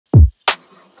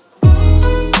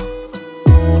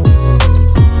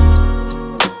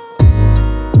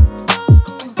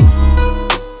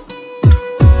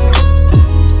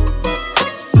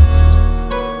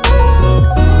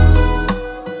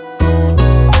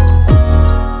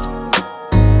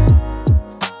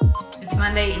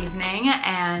morning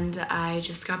and I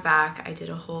just got back. I did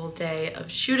a whole day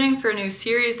of shooting for a new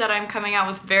series that I'm coming out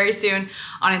with very soon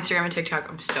on Instagram and TikTok.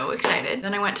 I'm so excited.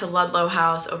 Then I went to Ludlow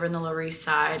House over in the Lower East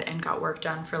Side and got work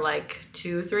done for like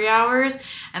 2-3 hours.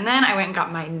 And then I went and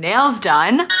got my nails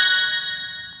done.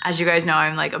 As you guys know,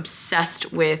 I'm like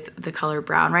obsessed with the color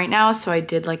brown right now. So I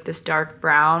did like this dark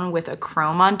brown with a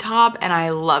chrome on top and I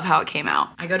love how it came out.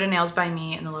 I go to Nails by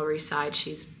Me in the Lower East Side.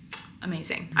 She's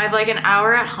amazing. I have like an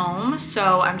hour at home,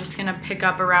 so I'm just gonna pick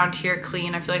up around here,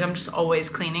 clean. I feel like I'm just always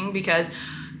cleaning because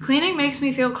cleaning makes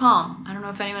me feel calm. I don't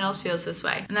know if anyone else feels this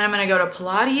way. And then I'm gonna go to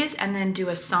Pilates and then do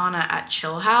a sauna at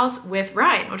Chill House with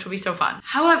Ryan, which will be so fun.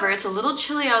 However, it's a little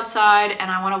chilly outside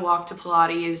and I wanna walk to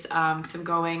Pilates because I'm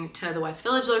going to the West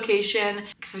Village location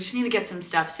because I just need to get some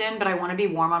steps in, but I wanna be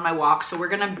warm on my walk. So we're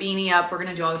gonna beanie up, we're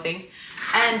gonna do all the things.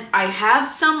 And I have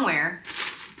somewhere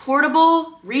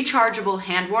portable, rechargeable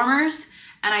hand warmers,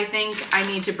 and I think I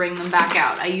need to bring them back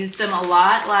out. I used them a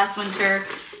lot last winter,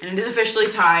 and it is officially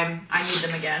time I need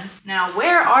them again. Now,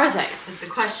 where are they is the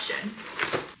question.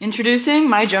 Introducing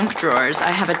my junk drawers. I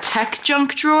have a tech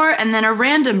junk drawer and then a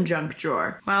random junk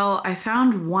drawer. Well, I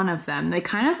found one of them. They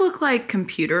kind of look like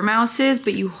computer mouses,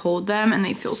 but you hold them and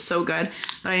they feel so good,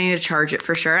 but I need to charge it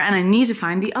for sure, and I need to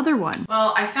find the other one.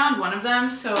 Well, I found one of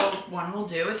them, so one will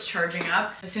do. It's charging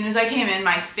up. As soon as I came in,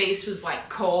 my face was like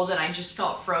cold and I just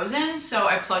felt frozen, so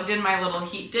I plugged in my little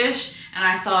heat dish and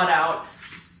I thawed out.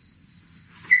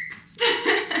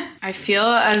 I feel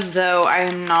as though I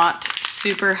am not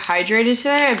super hydrated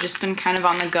today. I've just been kind of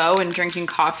on the go and drinking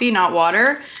coffee, not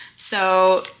water.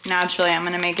 So naturally I'm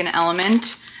gonna make an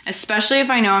element, especially if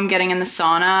I know I'm getting in the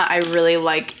sauna. I really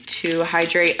like to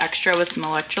hydrate extra with some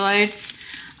electrolytes.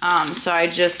 So I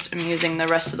just am using the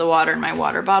rest of the water in my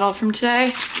water bottle from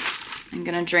today. I'm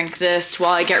gonna drink this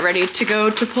while I get ready to go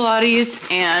to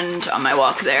Pilates and on my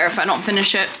walk there if I don't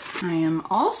finish it. I am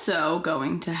also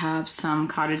going to have some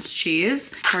cottage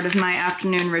cheese. Part of my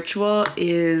afternoon ritual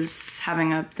is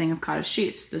having a thing of cottage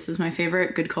cheese. This is my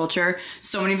favorite, Good Culture.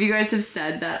 So many of you guys have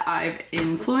said that I've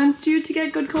influenced you to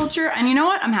get Good Culture, and you know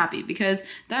what? I'm happy because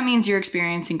that means you're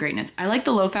experiencing greatness. I like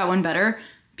the low-fat one better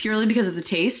purely because of the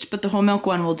taste, but the whole milk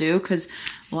one will do because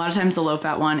a lot of times the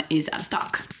low-fat one is out of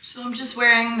stock. So I'm just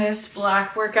wearing this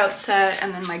black workout set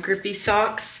and then my grippy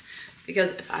socks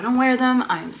because if I don't wear them,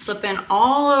 I'm slipping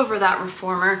all over that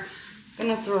reformer. I'm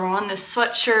gonna throw on this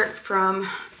sweatshirt from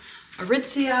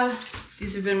Aritzia.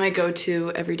 These have been my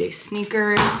go-to everyday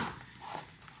sneakers.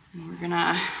 And we're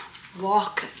gonna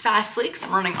walk fastly because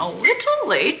I'm running a little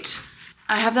late.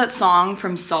 I have that song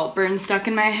from Saltburn stuck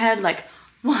in my head, like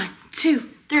 1, 2,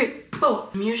 3, 4.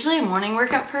 I'm usually a morning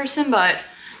workout person, but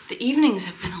the evenings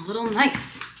have been a little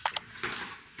nice.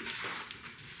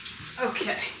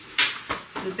 Okay,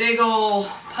 the big ol'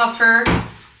 puffer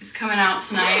is coming out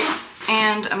tonight,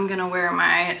 and I'm gonna wear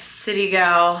my City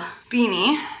Gal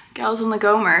beanie. Gals on the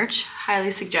Go merch,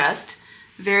 highly suggest.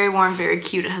 Very warm, very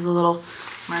cute. It has a little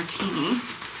martini.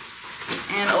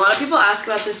 And a lot of people ask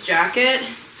about this jacket.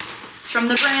 It's from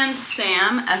the brand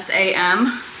Sam,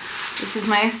 S-A-M. This is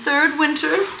my third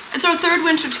winter. It's our third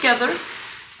winter together,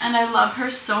 and I love her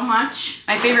so much.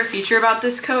 My favorite feature about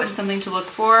this coat, and something to look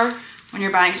for when you're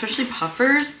buying, especially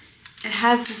puffers, it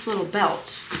has this little belt.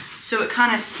 So it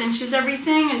kind of cinches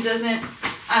everything and doesn't,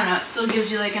 I don't know, it still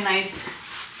gives you like a nice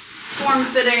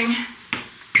form-fitting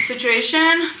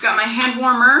situation. Got my hand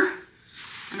warmer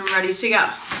and I'm ready to go.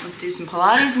 Let's do some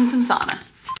Pilates and some sauna.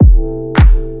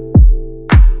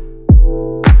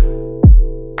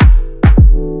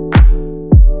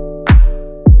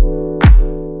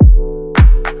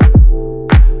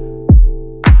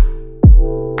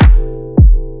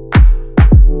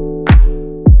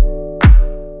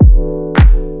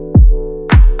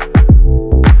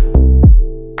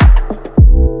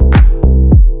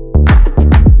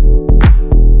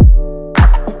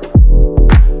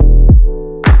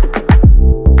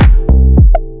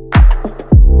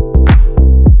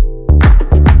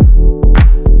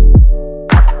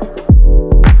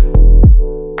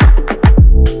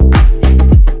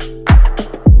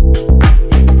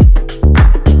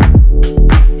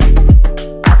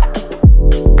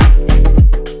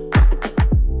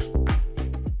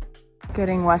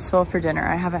 Getting Westville for dinner.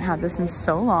 I haven't had this in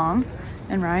so long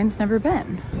and Ryan's never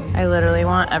been. I literally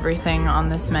want everything on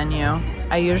this menu.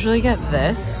 I usually get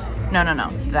this,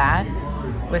 that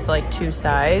with like 2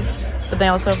 sides, but they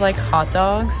also have like hot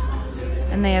dogs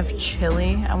and they have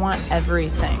chili. I want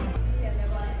everything.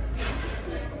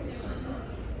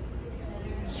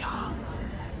 Yeah.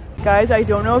 Guys, I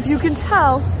don't know if you can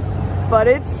tell, but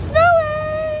it's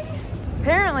snowing.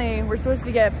 Apparently, we're supposed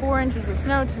to get 4 inches of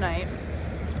snow tonight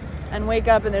and wake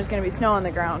up and there's gonna be snow on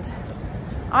the ground.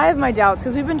 I have my doubts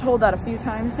because we've been told that a few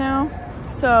times now.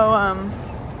 So,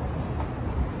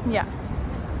 yeah.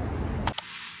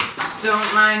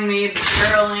 Don't mind me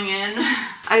barreling in.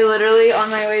 I literally, on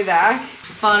my way back,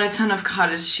 bought a ton of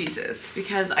cottage cheeses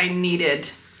because I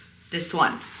needed this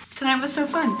one. Tonight was so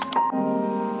fun.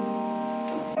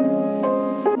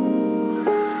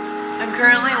 I'm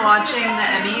currently watching the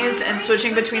Emmys and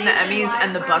switching between the Emmys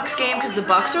and the Bucks game because the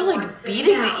Bucks are like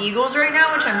beating the Eagles right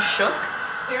now, which I'm shook.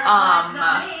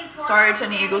 Sorry to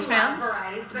any Eagles fans.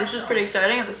 This is pretty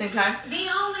exciting at the same time.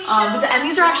 But the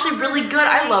Emmys are actually really good.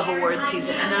 I love award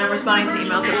season, and then I'm responding to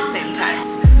emails at the same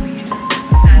time.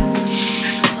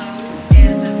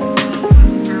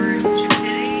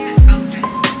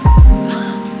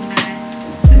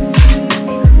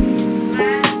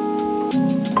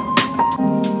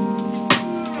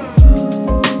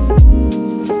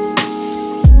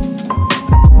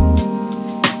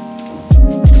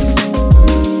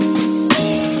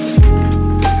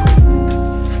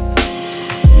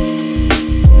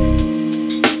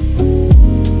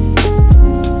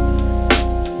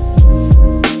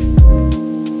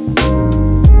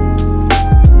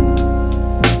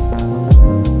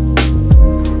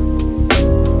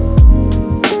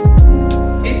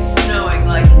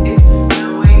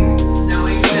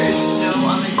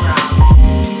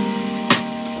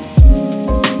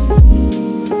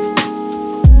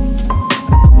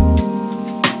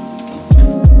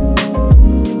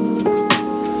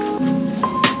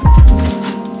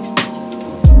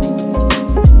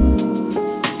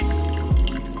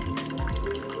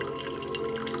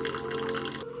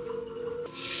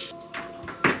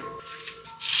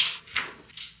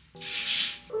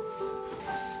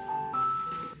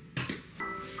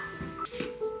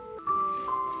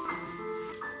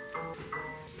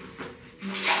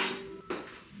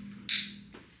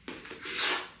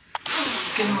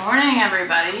 Good morning,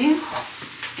 everybody.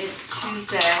 It's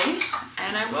Tuesday,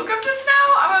 and I woke up to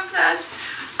snow. I'm obsessed.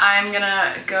 I'm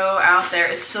gonna go out there.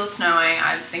 It's still snowing.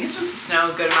 I think it's supposed to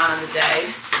snow a good amount of the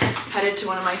day. Headed to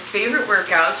one of my favorite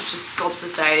workouts, which is Sculpt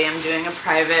Society. I'm doing a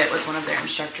private with one of their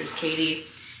instructors, Katie.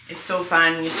 It's so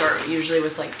fun. You start usually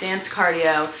with like dance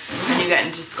cardio, and you get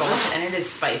into Sculpt, and it is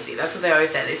spicy. That's what they always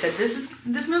say. They said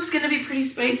this move's gonna be pretty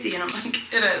spicy, and I'm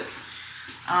like, it is.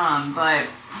 But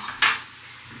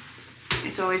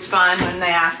it's always fun when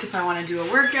they ask if I want to do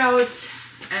a workout,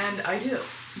 and I do.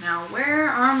 Now, where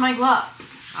are my gloves?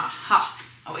 Aha.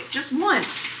 Oh wait, just one.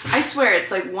 I swear,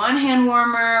 it's like one hand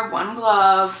warmer, one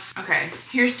glove. Okay,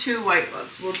 here's 2 white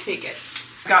gloves. We'll take it.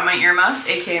 Got my earmuffs,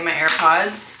 aka my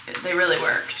AirPods. They really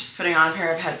work. Just putting on a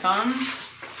pair of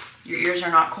headphones, your ears are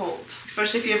not cold.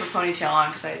 Especially if you have a ponytail on,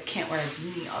 because I can't wear a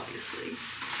beanie, obviously.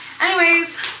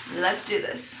 Anyways, let's do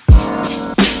this.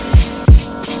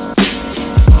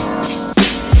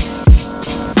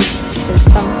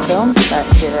 There's some film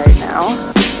set here right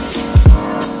now.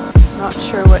 Not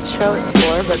sure what show it's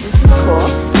for, but this is cool.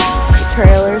 The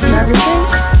trailers and everything.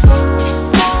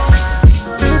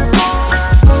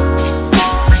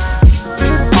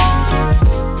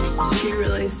 She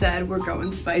really said we're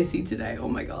going spicy today. Oh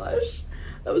my gosh.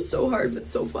 That was so hard, but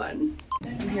so fun.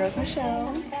 I'm here with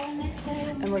Michelle,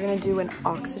 and we're gonna do an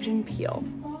oxygen peel.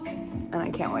 And I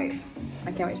can't wait.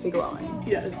 I can't wait to be glowing.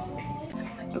 Yes.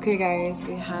 Okay guys,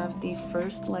 we have the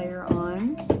first layer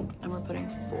on, and we're putting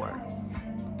 4.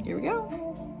 Here we go.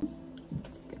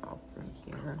 Take it off from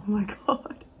here. Oh my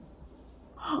god.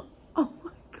 Oh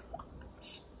my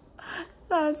gosh.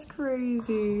 That's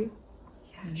crazy.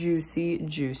 Yes. Juicy,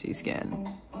 juicy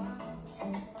skin.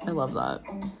 I love that.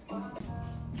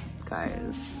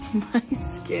 Guys, my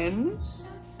skin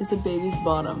is a baby's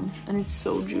bottom, and it's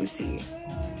so juicy.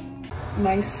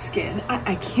 My skin,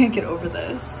 I can't get over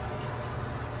this.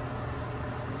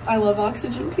 I love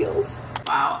oxygen peels.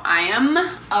 Wow, I am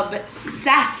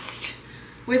obsessed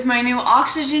with my new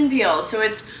oxygen peel. So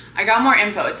I got more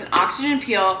info. It's an oxygen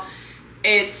peel.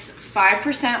 It's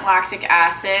 5% lactic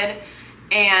acid,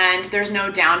 and there's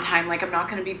no downtime. Like, I'm not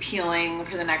gonna be peeling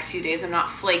for the next few days. I'm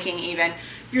not flaking even.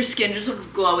 Your skin just looks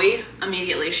glowy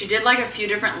immediately. She did like a few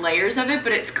different layers of it,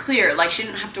 but it's clear. Like, she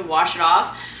didn't have to wash it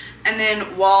off. And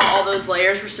then while all those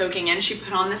layers were soaking in, she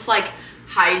put on this like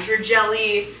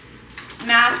hydrogelly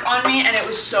mask on me, and it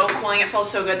was so cooling. It felt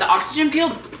so good. The oxygen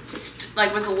peel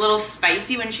like was a little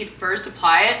spicy when she first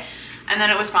applied it, and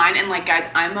then it was fine. And like, guys,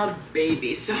 I'm a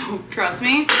baby, so trust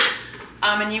me.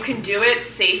 And you can do it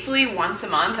safely once a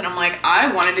month, and I'm like,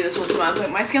 I want to do this once a month.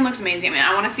 Like, my skin looks amazing, man.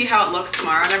 I want to see how it looks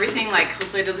tomorrow and everything. Like,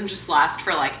 hopefully it doesn't just last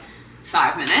for like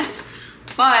 5 minutes,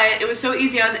 but it was so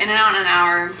easy. I was in and out in an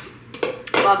hour.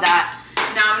 Love that.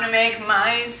 Now I'm gonna make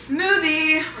my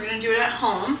smoothie. We're gonna do it at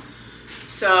home.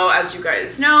 So as you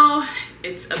guys know,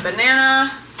 It's a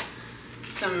banana,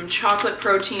 some chocolate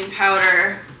protein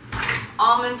powder,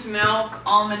 almond milk,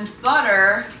 almond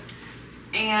butter,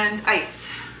 and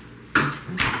ice.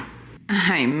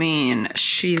 I mean,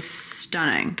 she's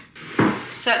stunning.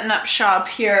 Setting up shop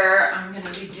here. I'm gonna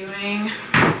be doing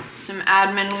some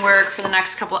admin work for the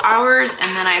next couple hours,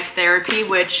 and then I have therapy,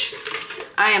 which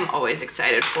I am always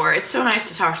excited for. It's so nice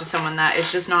to talk to someone that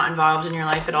is just not involved in your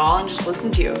life at all and just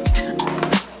listen to you.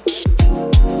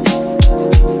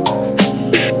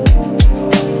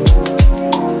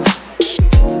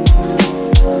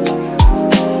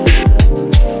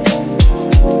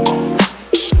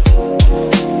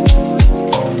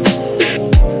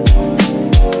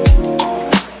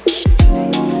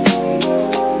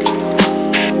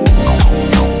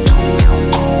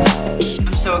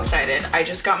 I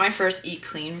just got my first Eat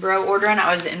Clean Bro order, and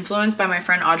I was influenced by my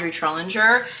friend Audrey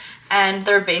Trellinger, and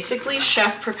they're basically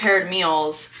chef prepared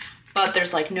meals, but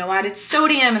there's like no added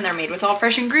sodium, and they're made with all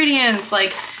fresh ingredients,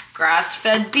 like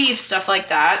grass-fed beef, stuff like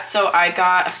that. So I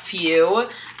got a few.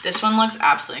 This one looks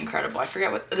absolutely incredible. I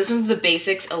forget what, this one's the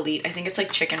Basics Elite. I think it's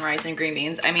like chicken, rice, and green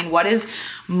beans. I mean, what is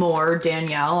more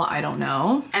Danielle? I don't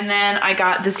know. And then I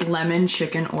got this lemon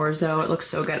chicken orzo. It looks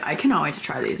so good. I cannot wait to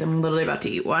try these. I'm literally about to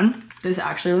eat one. This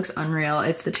actually looks unreal.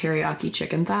 It's the teriyaki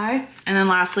chicken thigh. And then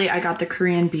lastly, I got the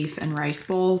Korean beef and rice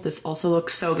bowl. This also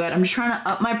looks so good. I'm just trying to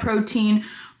up my protein.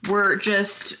 We're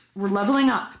leveling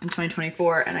up in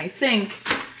 2024, and I think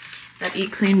that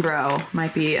Eat Clean Bro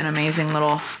might be an amazing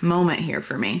little moment here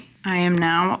for me. I am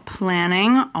now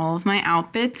planning all of my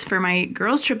outfits for my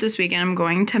girls trip this weekend. I'm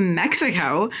going to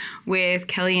Mexico with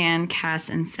Kellyanne, Cass,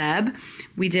 and Seb.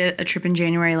 We did a trip in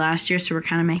January last year, so we're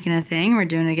kind of making a thing. We're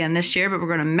doing it again this year, but we're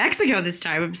going to Mexico this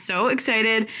time. I'm so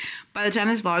excited. By the time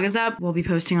this vlog is up, we'll be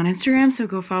posting on Instagram, so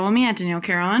go follow me at Danielle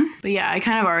Caroline. But yeah, I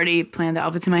kind of already planned the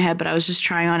outfits in my head, but I was just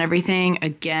trying on everything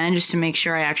again just to make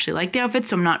sure I actually like the outfits,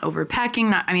 so I'm not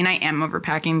overpacking. I mean, I am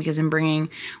overpacking because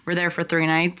we're there for 3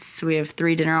 nights, so we have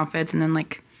 3 dinner outfits and then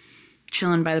like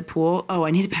chilling by the pool. Oh,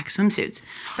 I need to pack swimsuits.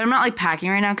 But I'm not like packing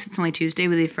right now because it's only Tuesday,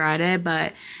 we leave Friday,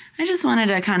 but I just wanted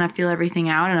to kind of feel everything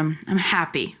out, and I'm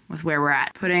happy with where we're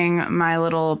at. Putting my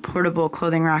little portable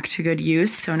clothing rack to good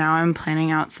use, so now I'm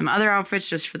planning out some other outfits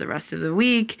just for the rest of the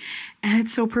week, and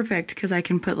it's so perfect because I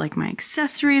can put like my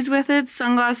accessories with it,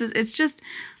 sunglasses. It's just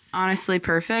honestly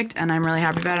perfect, and I'm really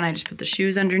happy about it. And I just put the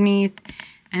shoes underneath,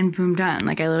 and boom, done.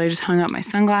 Like I literally just hung up my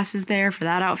sunglasses there for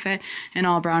that outfit, an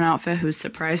all brown outfit, who's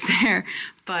surprised there,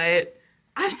 but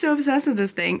I'm so obsessed with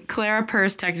this thing. Clara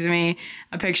Purse texted me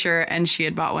a picture, and she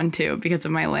had bought one too because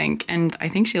of my link, and I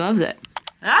think she loves it.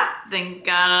 I think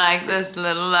I like this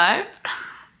little life.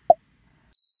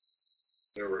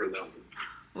 Never heard that one.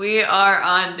 We are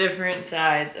on different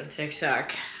sides of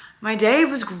TikTok. My day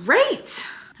was great.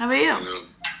 How about you?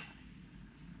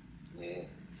 Yeah,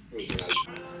 it was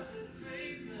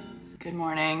nice. Good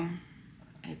morning.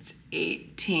 It's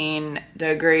 18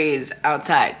 degrees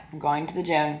outside. I'm going to the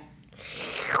gym.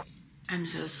 I'm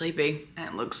so sleepy, and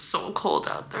it looks so cold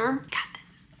out there. Got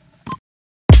this.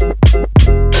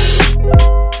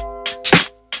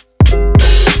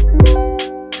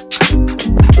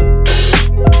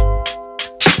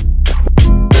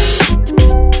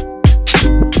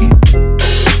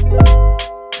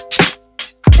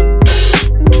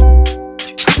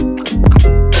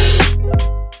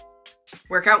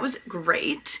 Workout was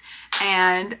great,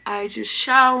 and I just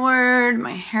showered.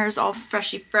 My hair's all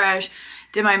freshy fresh.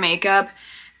 Did my makeup,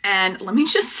 and let me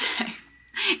just say,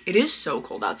 it is so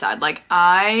cold outside. Like,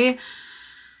 I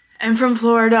am from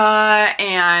Florida,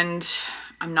 and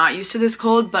I'm not used to this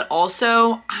cold, but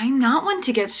also I'm not one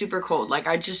to get super cold. Like,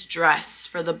 I just dress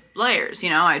for the layers, you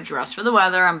know? I dress for the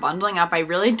weather. I'm bundling up. I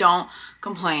really don't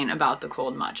complain about the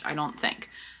cold much, I don't think.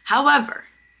 However,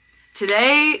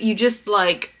 today, you just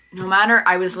like, no matter,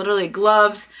 I was literally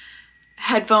gloves,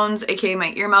 headphones, aka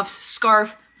my earmuffs,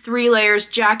 scarf, 3 layers,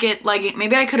 jacket, legging.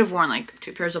 Maybe I could have worn like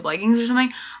 2 pairs of leggings or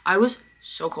something. I was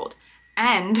so cold.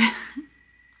 And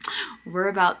we're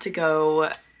about to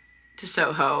go to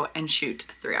Soho and shoot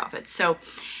 3 outfits. So,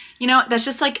 you know, that's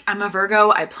just like, I'm a Virgo,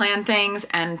 I plan things,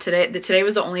 and today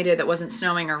was the only day that wasn't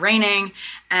snowing or raining,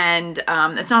 and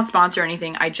it's not sponsored or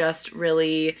anything. I just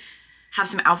really have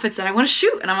some outfits that I want to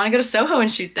shoot, and I want to go to Soho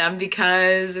and shoot them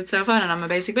because it's so fun, and I'm a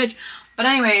basic bitch. But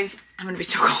anyways, I'm gonna be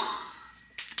so cold.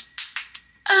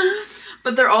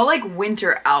 But they're all like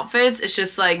winter outfits. It's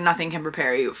just like nothing can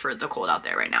prepare you for the cold out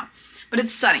there right now. But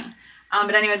it's sunny.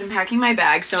 But anyways, I'm packing my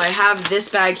bag. So I have this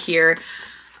bag here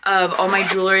of all my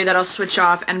jewelry that I'll switch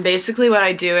off. And basically what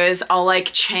I do is I'll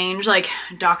like change like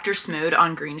Dr. Smood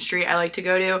on Green Street I like to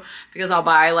go to, because I'll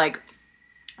buy like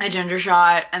a ginger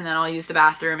shot and then I'll use the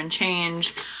bathroom and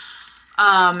change.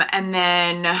 And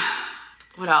then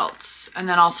what else? And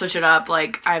then I'll switch it up.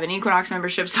 Like I have an Equinox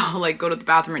membership, so I'll like go to the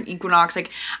bathroom at Equinox. Like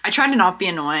I try to not be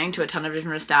annoying to a ton of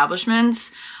different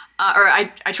establishments. Or I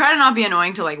try to not be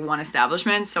annoying to like one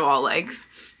establishment, so I'll like,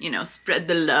 you know, spread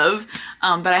the love.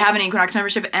 But I have an Equinox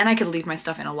membership and I could leave my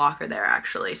stuff in a locker there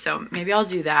actually. So maybe I'll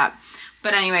do that.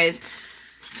 But anyways,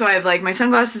 so I have like my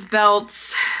sunglasses,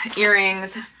 belts,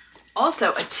 earrings.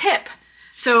 Also a tip.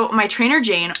 So my trainer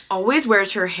Jane always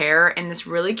wears her hair in this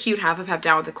really cute half up, half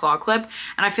down with a claw clip.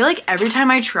 And I feel like every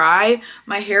time I try,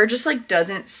 my hair just like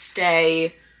doesn't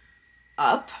stay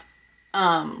up.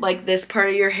 Like this part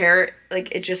of your hair,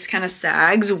 like it just kind of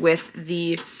sags with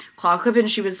the claw clip.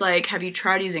 And she was like, have you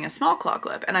tried using a small claw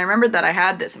clip? And I remembered that I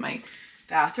had this in my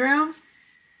bathroom.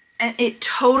 And it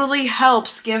totally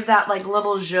helps give that like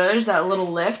little zhuzh, that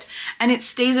little lift. And it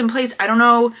stays in place. I don't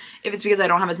know if it's because I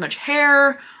don't have as much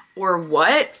hair or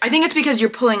what. I think it's because you're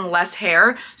pulling less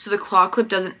hair, so the claw clip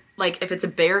doesn't, like if it's a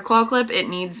bigger claw clip, it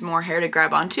needs more hair to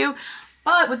grab onto.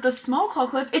 But with the small claw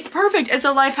clip, it's perfect. It's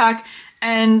a life hack,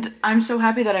 and I'm so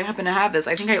happy that I happen to have this.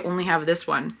 I think I only have this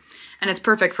one, and it's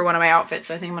perfect for one of my outfits,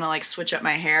 so I think I'm gonna like switch up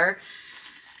my hair.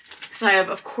 Because I have,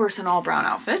 of course, an all brown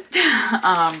outfit.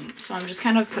 So I'm just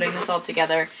kind of putting this all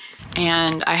together,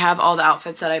 and I have all the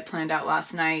outfits that I planned out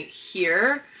last night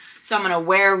here. So I'm gonna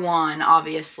wear one,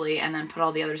 obviously, and then put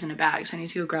all the others in a bag. So I need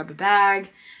to go grab a bag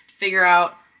to figure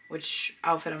out which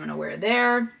outfit I'm gonna wear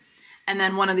there. And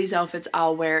then one of these outfits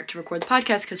I'll wear to record the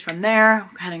podcast, because from there,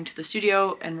 I'm heading to the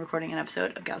studio and recording an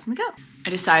episode of Gals on the Go. I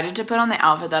decided to put on the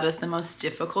outfit that is the most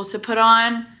difficult to put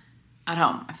on at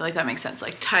home. I feel like that makes sense.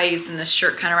 Like tights and this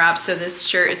shirt kind of wraps. So this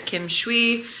shirt is Kim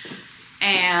Shui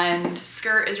and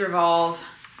skirt is Revolve.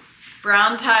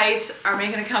 Brown tights are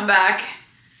making a comeback.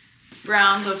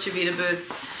 Brown Dolce Vita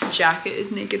boots, jacket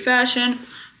is Naked Fashion.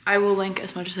 I will link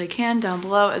as much as I can down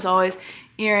below. As always,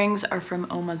 earrings are from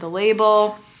Oma the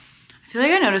Label. I feel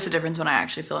like I notice a difference when I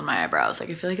actually fill in my eyebrows. Like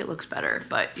I feel like it looks better,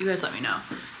 but you guys let me know.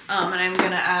 And I'm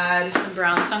gonna add some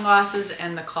brown sunglasses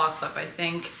and the claw clip, I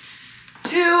think,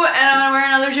 too. And I'm gonna wear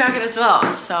another jacket as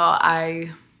well, so I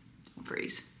don't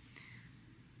freeze.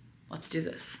 Let's do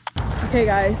this. Okay,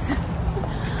 guys.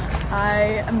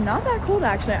 I am not that cold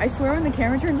actually. I swear when the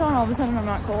camera turns on, all of a sudden I'm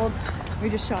not cold. We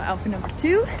just shot outfit number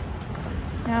 2.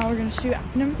 Now we're gonna shoot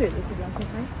outfit number 3. This is Beyonce,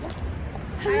 right?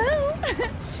 Hello!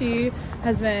 She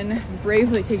has been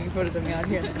bravely taking photos of me out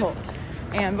here in the cold.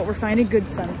 But we're finding good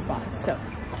sun spots, so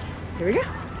here we go.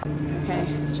 Okay,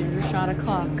 it's ginger shot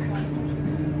o'clock.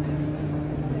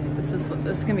 This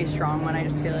is gonna be a strong one, I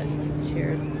just feel it.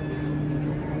 Cheers.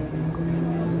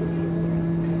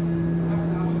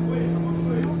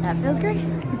 That feels great.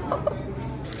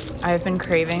 I've been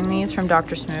craving these from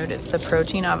Dr. Smoot. It's the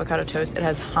protein avocado toast. It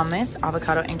has hummus,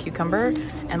 avocado, and cucumber,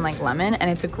 and like lemon, and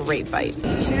it's a great bite.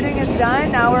 Shooting is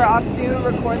done. Now we're off to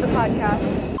record the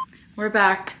podcast. We're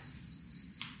back.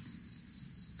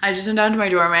 I just went down to my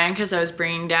doorman because I was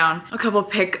bringing down a couple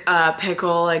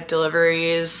pickle like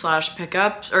deliveries slash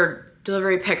pickups, or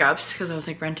delivery pickups, because I was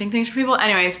like renting things for people.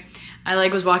 Anyways, I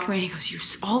like was walking away and he goes, "You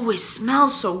always smell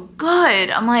so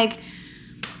good." I'm like,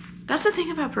 that's the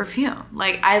thing about perfume.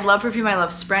 Like, I love perfume, I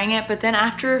love spraying it, but then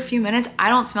after a few minutes, I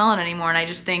don't smell it anymore, and I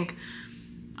just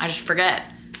forget.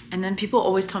 And then people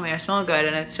always tell me I smell good,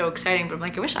 and it's so exciting, but I'm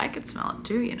like, I wish I could smell it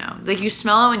too, you know? Like, you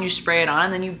smell it when you spray it on,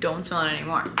 and then you don't smell it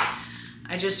anymore.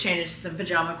 I just changed it to some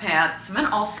pajama pants. I'm in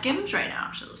all Skims right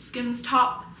now. So Skims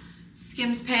top,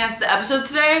 Skims pants. The episode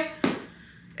today,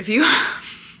 if you...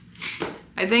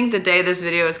 I think the day this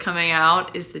video is coming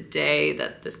out is the day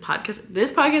that this podcast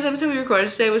episode we recorded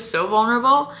today was so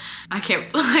vulnerable. I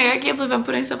can't believe I'm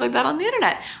putting stuff like that on the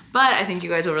internet. But I think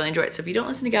you guys will really enjoy it. So if you don't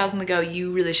listen to Gals on the Go,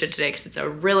 you really should today, because it's a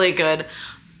really good,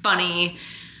 funny,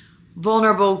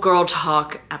 vulnerable girl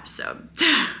talk episode.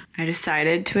 I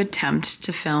decided to attempt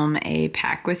to film a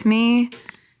pack with me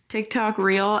TikTok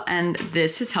reel, and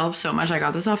this has helped so much. I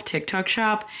got this off TikTok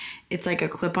Shop. It's like a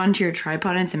clip onto your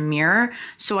tripod, and it's a mirror,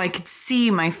 so I could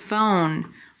see my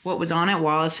phone, what was on it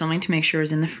while I was filming, to make sure it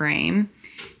was in the frame.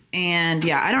 And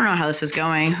yeah, I don't know how this is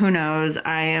going. Who knows?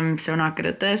 I am so not good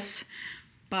at this,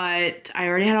 but I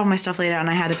already had all my stuff laid out and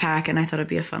I had to pack, and I thought it'd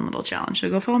be a fun little challenge. So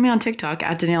go follow me on TikTok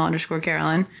at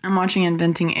Danielle_Carolyn. I'm watching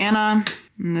Inventing Anna,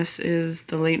 and this is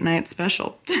the late night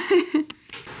special.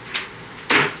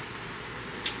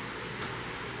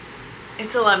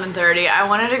 It's 11:30. I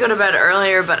wanted to go to bed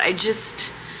earlier, but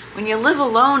when you live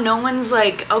alone, no one's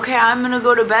like, okay, I'm gonna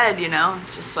go to bed, you know?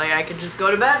 It's just like, I could just go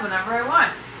to bed whenever I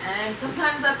want. And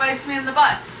sometimes that bites me in the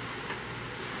butt.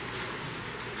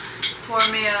 Pour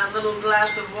me a little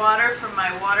glass of water from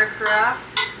my water carafe.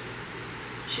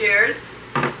 Cheers.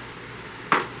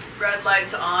 Red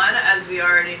light's on, as we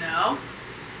already know.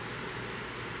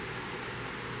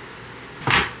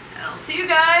 And I'll see you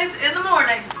guys in the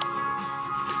morning.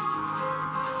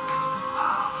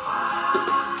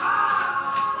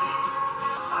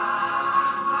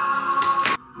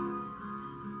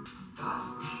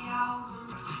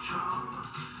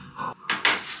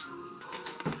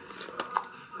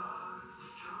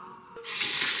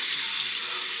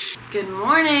 Good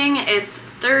morning, it's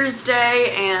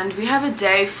Thursday and we have a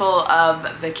day full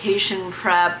of vacation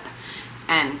prep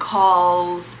and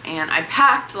calls, and I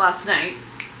packed last night,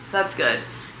 so that's good.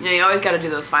 You know, you always got to do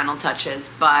those final touches,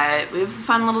 but we have a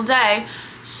fun little day.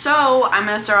 So I'm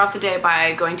going to start off the day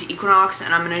by going to Equinox,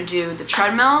 and I'm going to do the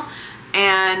treadmill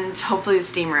and hopefully the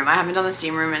steam room. I haven't done the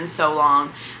steam room in so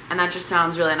long, and that just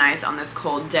sounds really nice on this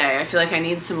cold day. I feel like I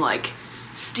need some like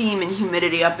steam and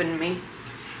humidity up in me.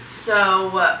 So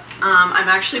I'm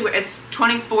actually, it's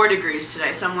 24 degrees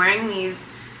today, so I'm wearing these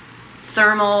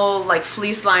thermal like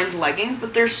fleece lined leggings,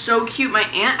 but they're so cute. My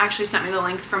aunt actually sent me the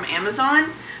link from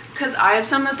Amazon because I have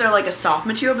some that they're like a soft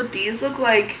material, but these look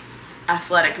like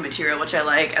athletic material, which I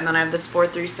like. And then I have this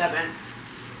 437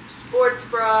 sports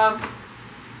bra,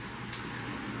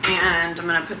 and I'm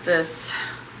gonna put this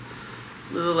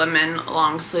Lululemon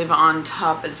long sleeve on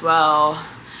top as well,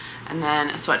 and then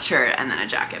a sweatshirt, and then a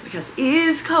jacket because it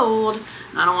is cold.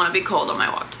 I don't want to be cold on my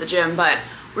walk to the gym, but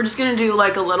we're just gonna do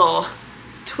like a little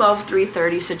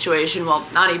 12-3:30 situation. Well,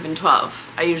 not even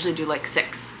 12. I usually do like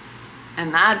 6.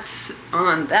 And that's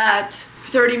on that.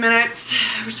 30 minutes,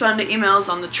 respond to emails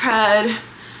on the tread,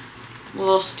 a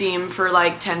little steam for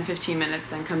like 10-15 minutes,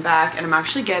 then come back. And I'm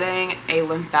actually getting a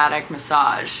lymphatic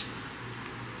massage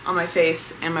on my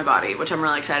face and my body, which I'm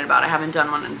really excited about. I haven't done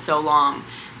one in so long.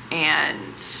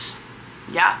 And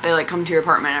yeah, they like come to your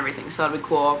apartment and everything, so that'll be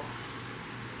cool.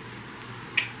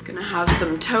 Gonna have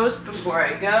some toast before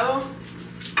I go.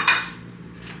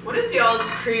 What is y'all's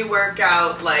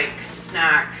pre-workout like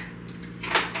snack?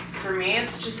 For me,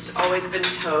 it's just always been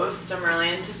toast. I'm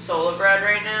really into solo bread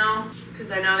right now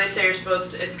because I know they say you're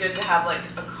supposed to, it's good to have like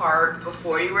a carb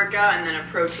before you work out and then a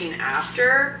protein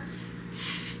after.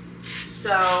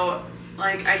 So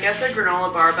like, I guess a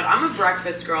granola bar, but I'm a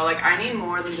breakfast girl. Like, I need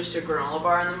more than just a granola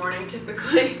bar in the morning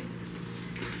typically.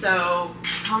 So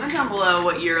comment down below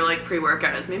what your like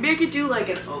pre-workout is. Maybe I could do like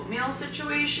an oatmeal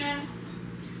situation,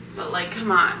 but like,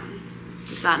 come on.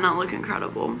 Does that not look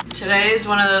incredible? Today is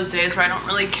one of those days where I don't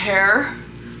really care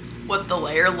what the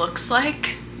layer looks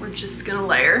like. We're just gonna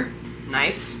layer.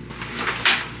 Nice.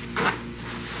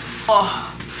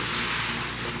 Oh,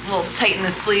 a little tight in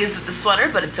the sleeves with the sweater,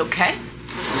 but it's okay.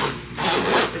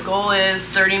 The goal is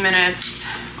 30 minutes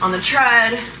on the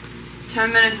tread,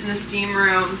 10 minutes in the steam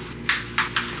room.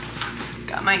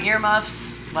 Got my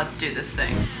earmuffs. Let's do this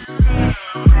thing.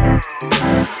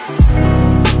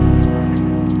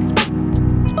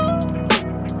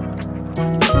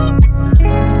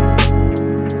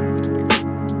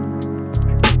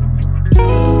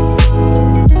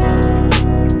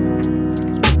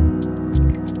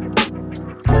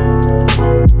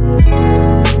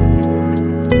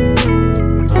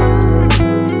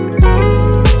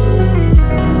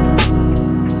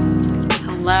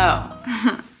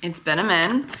 It's been a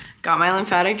minute. Got my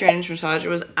lymphatic drainage massage. It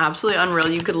was absolutely unreal.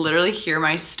 You could literally hear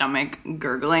my stomach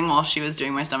gurgling while she was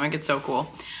doing my stomach. It's so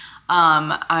cool.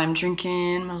 I'm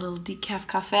drinking my little decaf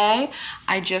cafe.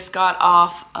 I just got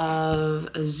off of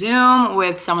a Zoom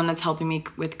with someone that's helping me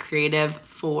with creative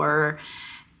for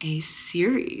a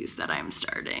series that I'm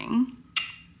starting.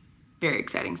 Very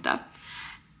exciting stuff.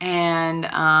 And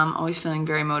always feeling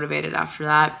very motivated after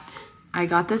that. I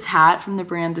got this hat from the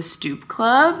brand The Stoop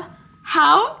Club.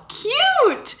 How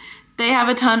cute! They have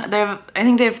a ton, I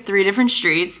think they have 3 different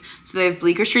streets. So they have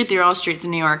Bleecker Street, they're all streets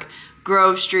in New York,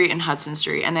 Grove Street, and Hudson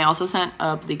Street. And they also sent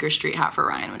a Bleecker Street hat for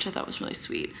Ryan, which I thought was really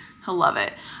sweet. He'll love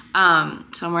it.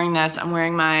 So I'm wearing this. I'm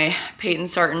wearing my Peyton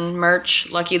Sarton merch.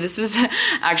 Lucky, this is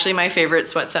actually my favorite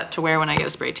sweat set to wear when I get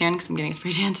a spray tan, because I'm getting a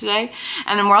spray tan today.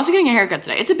 And then we're also getting a haircut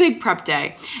today. It's a big prep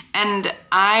day. And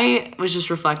I was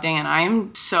just reflecting, and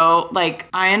I'm so, like,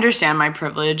 I understand my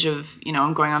privilege of, you know,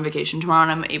 I'm going on vacation tomorrow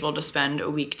and I'm able to spend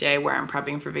a weekday where I'm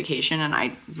prepping for vacation. And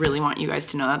I really want you guys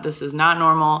to know that this is not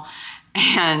normal.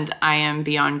 And I am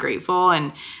beyond grateful.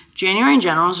 And January in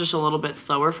general is just a little bit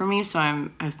slower for me, so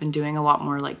I've been doing a lot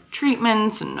more like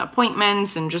treatments and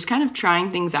appointments and just kind of trying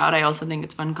things out. I also think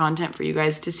it's fun content for you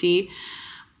guys to see,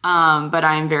 but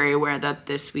I am very aware that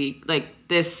this week, like,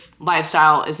 this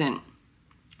lifestyle isn't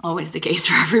always the case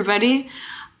for everybody,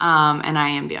 and I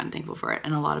am beyond thankful for it,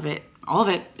 and a lot of it all of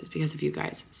it is because of you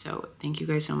guys. So thank you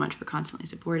guys so much for constantly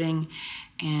supporting.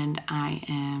 And I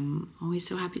am always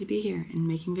so happy to be here and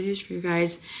making videos for you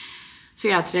guys. So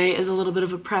yeah, today is a little bit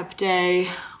of a prep day,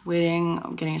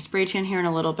 I'm getting a spray tan here in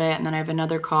a little bit. And then I have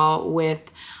another call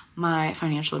with my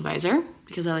financial advisor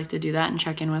because I like to do that and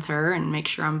check in with her and make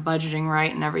sure I'm budgeting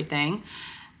right and everything.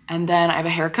 And then I have a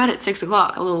haircut at 6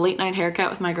 o'clock, a little late night haircut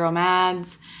with my girl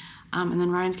Mads. And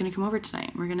then Ryan's gonna come over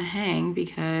tonight. We're gonna hang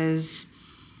because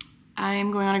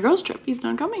I'm going on a girls trip. He's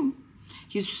not coming.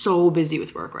 He's so busy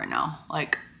with work right now.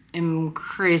 Like, I'm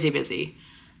crazy busy.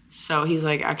 So he's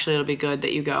like, actually, it'll be good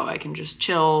that you go. I can just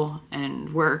chill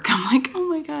and work. I'm like, oh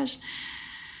my gosh.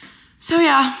 So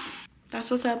yeah,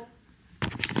 that's what's up.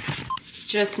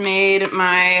 Just made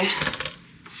my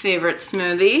favorite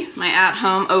smoothie, my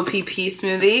at-home OPP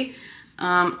smoothie.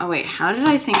 Oh wait, how did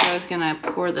I think I was gonna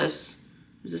pour this?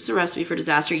 Is this a recipe for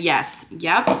disaster? Yes,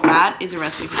 yep, that is a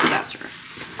recipe for disaster.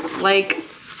 Like,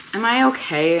 am I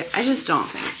okay? I just don't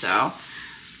think so.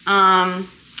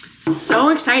 So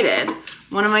excited.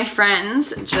 One of my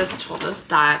friends just told us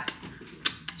that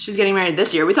she's getting married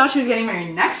this year. We thought she was getting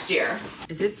married next year.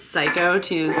 Is it psycho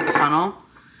to use a funnel?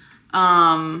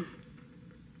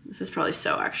 This is probably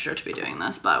so extra to be doing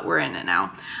this, but we're in it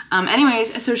now.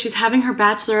 Anyways, so she's having her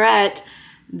bachelorette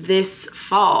this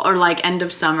fall, or like end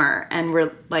of summer, and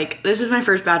we're like, this is my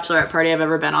first bachelorette party I've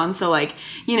ever been on, so like,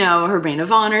 you know, her maid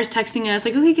of honor is texting us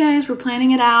like, okay guys, we're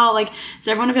planning it out, like, is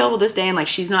everyone available this day? And like,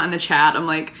 she's not in the chat. I'm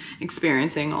like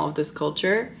experiencing all of this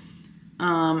culture.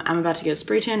 I'm about to get a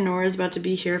spray tan. Nora's about to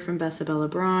be here from Bella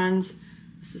Bronze.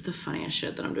 This is the funniest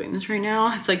shit that I'm doing this right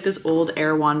now. It's like this old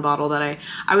Erewhon bottle that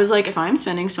I was like, if I'm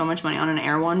spending so much money on an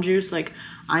Erewhon juice, like,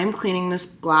 I'm cleaning this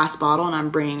glass bottle and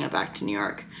I'm bringing it back to New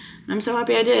York. And I'm so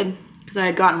happy I did, because I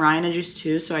had gotten Ryan a juice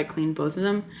too, so I cleaned both of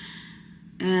them.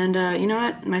 And you know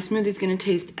what? My smoothie's gonna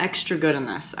taste extra good in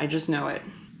this. I just know it.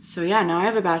 So yeah, now I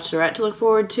have a bachelorette to look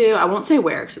forward to. I won't say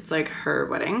where, because it's like her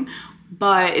wedding,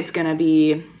 but it's gonna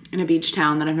be in a beach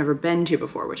town that I've never been to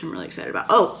before, which I'm really excited about.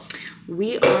 Oh,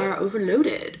 we are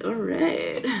overloaded. All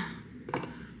right.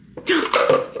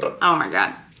 Oh my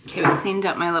God. Okay, we cleaned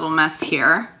up my little mess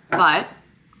here, but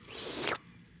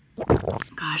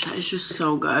gosh, that is just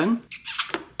so good.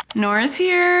 Nora's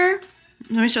here.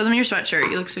 Let me show them your sweatshirt.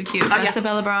 You look so cute.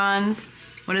 Bella Bronze.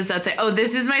 What does that say? Oh,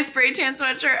 this is my spray tan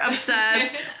sweatshirt.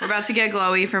 Obsessed. We're about to get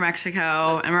glowy for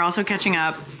Mexico, and we're also catching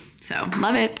up. So,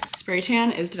 love it. Spray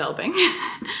tan is developing.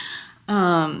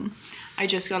 I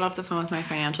just got off the phone with my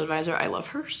financial advisor. I love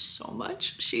her so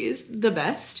much. She's the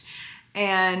best.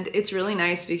 And it's really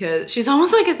nice because she's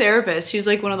almost like a therapist. She's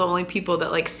like one of the only people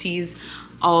that like sees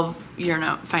all of your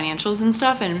financials and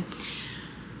stuff. And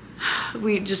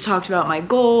we just talked about my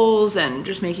goals and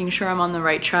just making sure I'm on the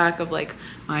right track of like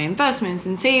my investments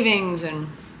and savings and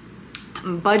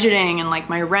budgeting and like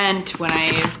my rent when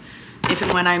if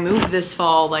and when I move this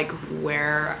fall, like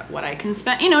what I can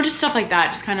spend, you know, just stuff like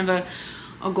that. Just kind of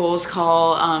a goals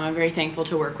call. I'm very thankful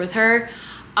to work with her.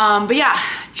 But yeah,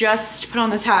 just put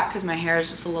on this hat because my hair is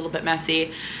just a little bit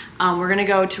messy. We're gonna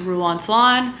go to Roulon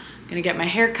Salon. I'm gonna get my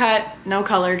hair cut, no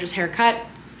color, just haircut.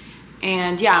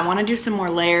 And yeah, I wanna do some more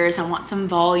layers. I want some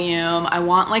volume. I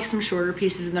want like some shorter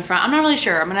pieces in the front. I'm not really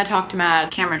sure. I'm gonna talk to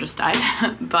Mad. Camera just died.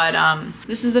 But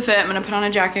this is the fit. I'm gonna put on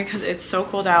a jacket because it's so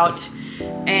cold out.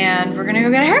 And we're gonna go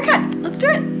get a haircut. Let's do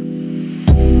it.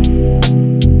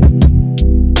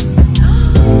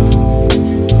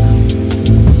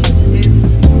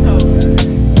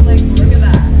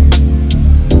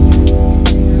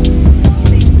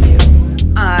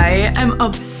 I'm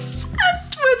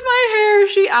obsessed with my hair.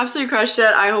 She absolutely crushed it.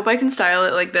 I hope I can style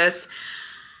it like this.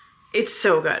 It's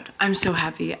so good. I'm so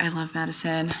happy. I love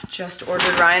Madison. Just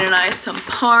ordered Ryan and I some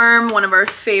parm, one of our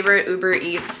favorite Uber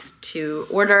Eats to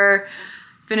order.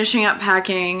 Finishing up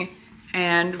packing,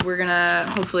 and we're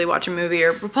gonna hopefully watch a movie,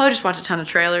 or we'll probably just watch a ton of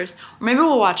trailers, or maybe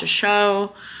we'll watch a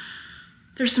show.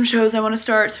 There's some shows I want to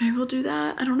start, so maybe we'll do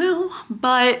that. I don't know.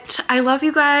 But I love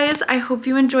you guys. I hope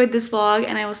you enjoyed this vlog,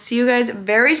 and I will see you guys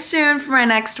very soon for my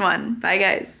next one. Bye,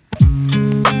 guys.